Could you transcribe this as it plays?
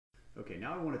Okay,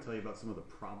 now I want to tell you about some of the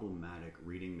problematic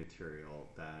reading material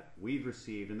that we've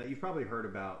received and that you've probably heard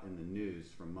about in the news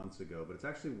from months ago, but it's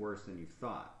actually worse than you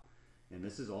thought. And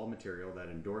this is all material that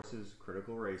endorses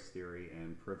critical race theory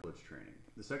and privilege training.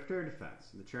 The Secretary of Defense,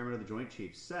 the Chairman of the Joint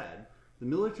Chiefs, said the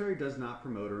military does not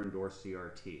promote or endorse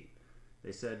CRT.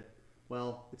 They said,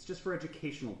 well, it's just for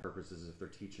educational purposes if they're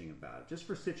teaching about it, just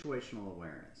for situational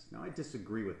awareness. Now, I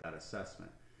disagree with that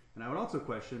assessment. And I would also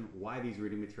question why these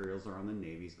reading materials are on the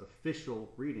Navy's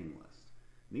official reading list.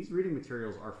 And these reading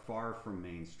materials are far from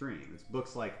mainstream. It's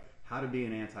books like How to Be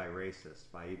an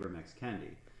Anti-Racist by Ibram X.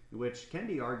 Kendi, in which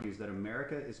Kendi argues that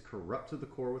America is corrupt to the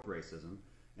core with racism,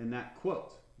 and that,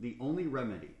 quote, the only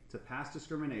remedy to past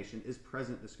discrimination is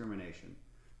present discrimination.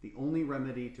 The only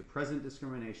remedy to present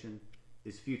discrimination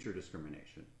is future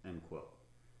discrimination, end quote.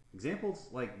 Examples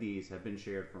like these have been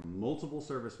shared from multiple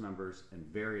service members and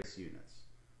various units,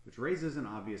 which raises an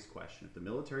obvious question. If the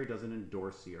military doesn't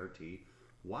endorse CRT,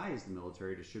 why is the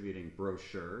military distributing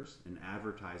brochures and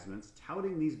advertisements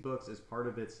touting these books as part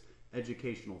of its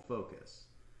educational focus?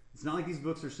 It's not like these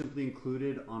books are simply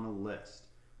included on a list.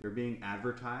 They're being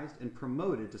advertised and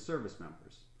promoted to service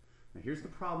members. Now, here's the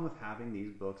problem with having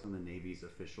these books on the Navy's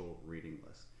official reading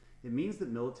list. It means that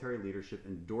military leadership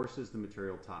endorses the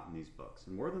material taught in these books,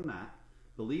 and more than that,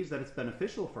 believes that it's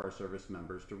beneficial for our service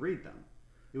members to read them.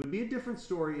 It would be a different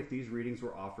story if these readings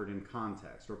were offered in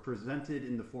context or presented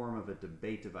in the form of a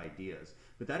debate of ideas,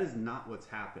 but that is not what's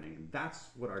happening, and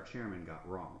that's what our chairman got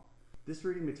wrong. This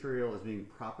reading material is being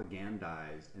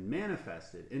propagandized and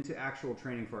manifested into actual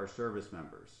training for our service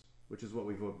members, which is what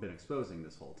we've been exposing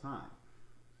this whole time.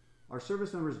 Our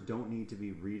service members don't need to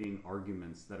be reading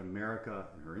arguments that America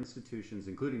and her institutions,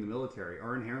 including the military,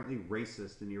 are inherently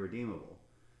racist and irredeemable.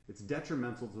 It's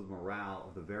detrimental to the morale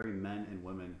of the very men and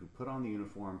women who put on the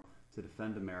uniform to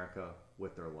defend America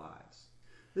with their lives.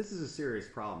 This is a serious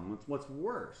problem. What's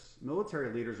worse,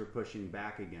 military leaders are pushing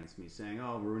back against me, saying,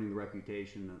 oh, I'm ruining the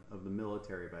reputation of the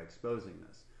military by exposing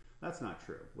this. That's not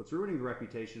true. What's ruining the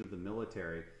reputation of the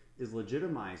military is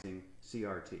legitimizing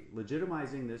CRT,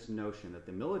 legitimizing this notion that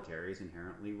the military is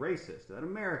inherently racist, that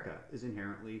America is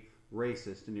inherently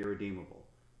racist and irredeemable.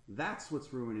 That's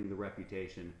what's ruining the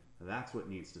reputation. That's what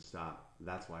needs to stop.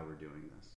 That's why we're doing this.